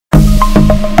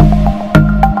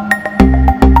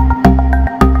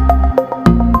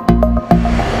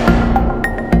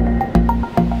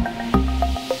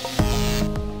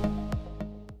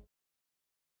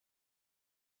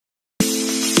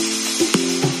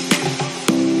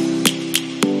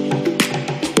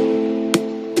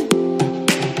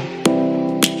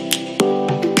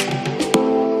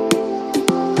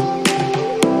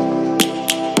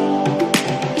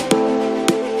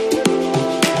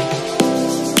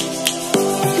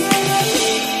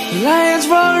Lions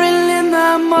roaring in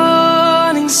the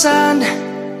morning sun,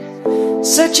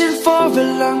 searching for a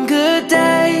longer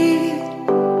day.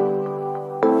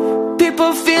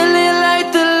 People feeling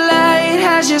like the light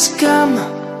has just come.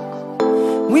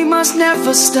 We must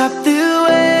never stop the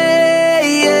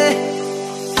way.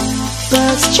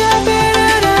 Birds chirping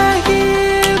and I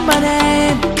hear my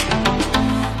name,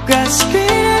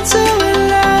 grasping into a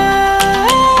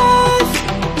life.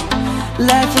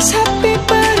 Life is happy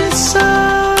but it's so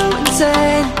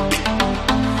insane.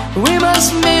 We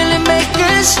must merely make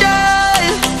a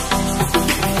start.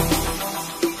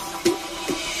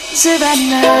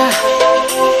 Savannah,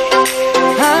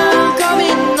 I'm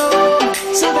coming home.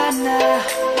 Savannah,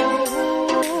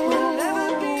 we'll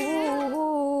never be.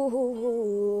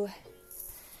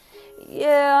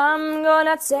 Yeah, I'm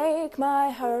gonna take my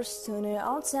horse to the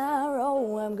old town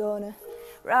road. I'm gonna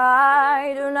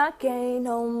ride and I can't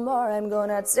no more. I'm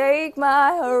gonna take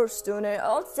my horse to the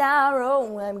old town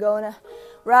road. I'm gonna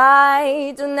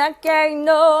ride and I can't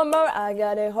no more. I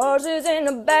got the horses in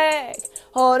the back,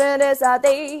 holding this I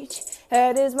teach.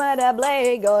 Head is my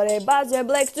blade, got a budget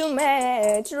black to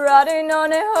match. Riding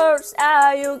on a horse,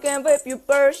 you can whip your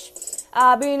purse.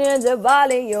 I've been in the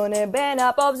valley on a bend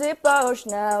up of the bush.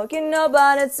 Now can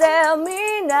nobody tell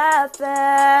me nothing?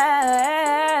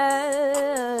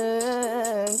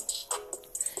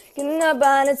 Can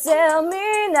nobody tell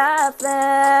me nothing?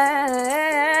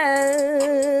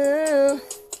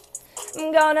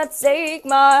 I'm gonna take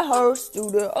my horse to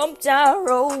the uptown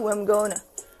road. I'm gonna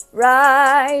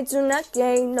ride till I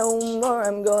can't no more.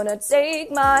 I'm gonna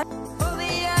take my For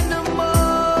the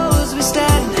animals we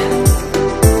stand.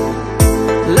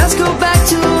 Let's go back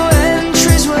to when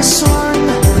trees were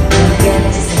swung.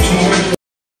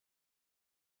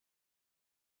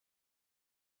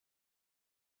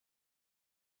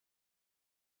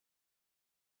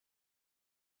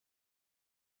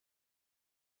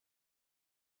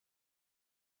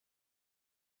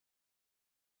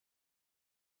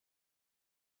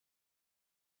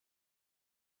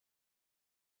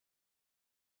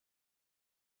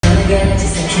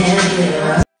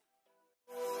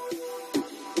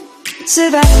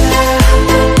 Savannah,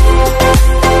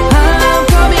 I'm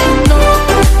coming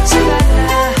home.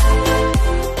 Savannah.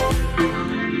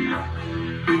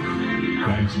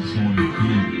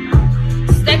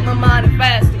 Stick my money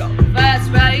fast, go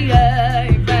fast, right,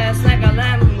 yeah. Fast like a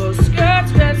Lambo, skirt,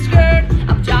 skirt, skirt.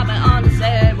 I'm chopping on the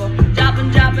table,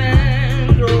 chopping,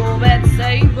 chopping, groove at the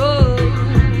table.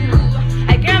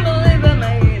 I can't believe I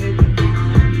made it.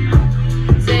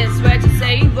 This way to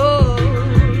table.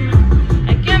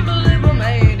 I can't believe I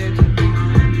made it.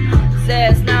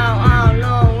 Says now I'm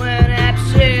low and that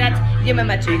shit. Give me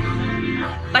my chick.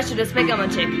 Buy you the speak, I'm a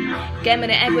chick. Get me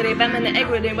the equity, buy me the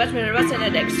equity, watch me the rust in the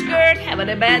deck. Skirt, have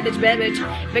a bad bitch, bad bitch.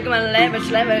 Make my leverage,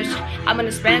 leverage. I'm in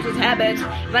the Spanish with habits.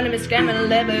 Running me scamming the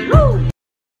leverage. Woo!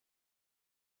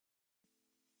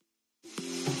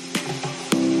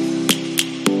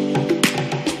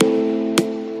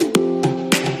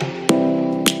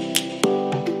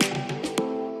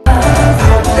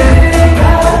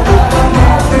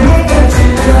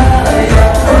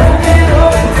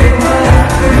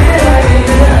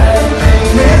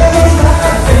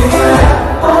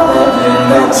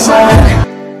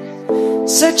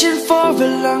 Searching for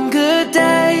a longer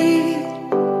day.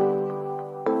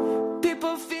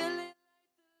 People feeling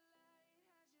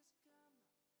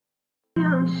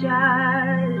Young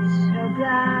shots of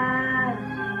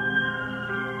glass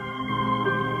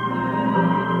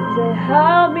to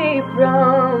help me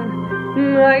from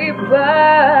my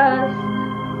past.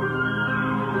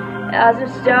 As the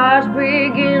stars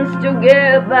begins to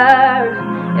get bad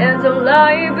and the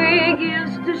light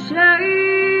begins to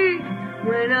shine.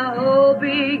 When our hope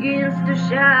begins to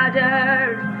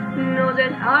shatter, know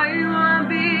that I won't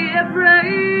be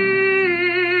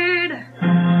afraid.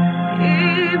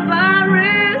 If I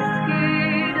risk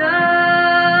it all,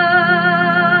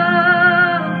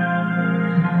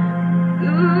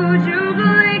 could you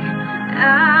blink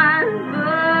and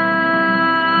burn?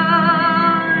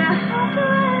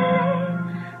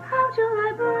 How do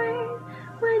I breathe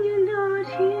when you're not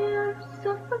here,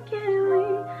 suffocating me?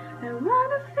 I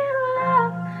wanna feel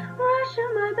love rush in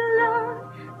my blood.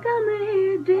 Got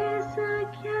me this, I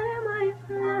carry my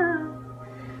love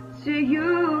to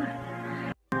you.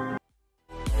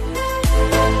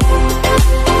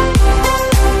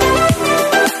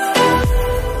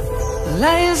 the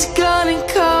lion's gonna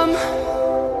come.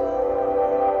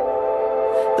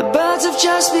 The birds have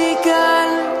just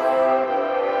begun.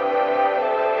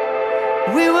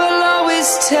 We will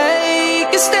always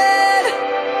take a stand.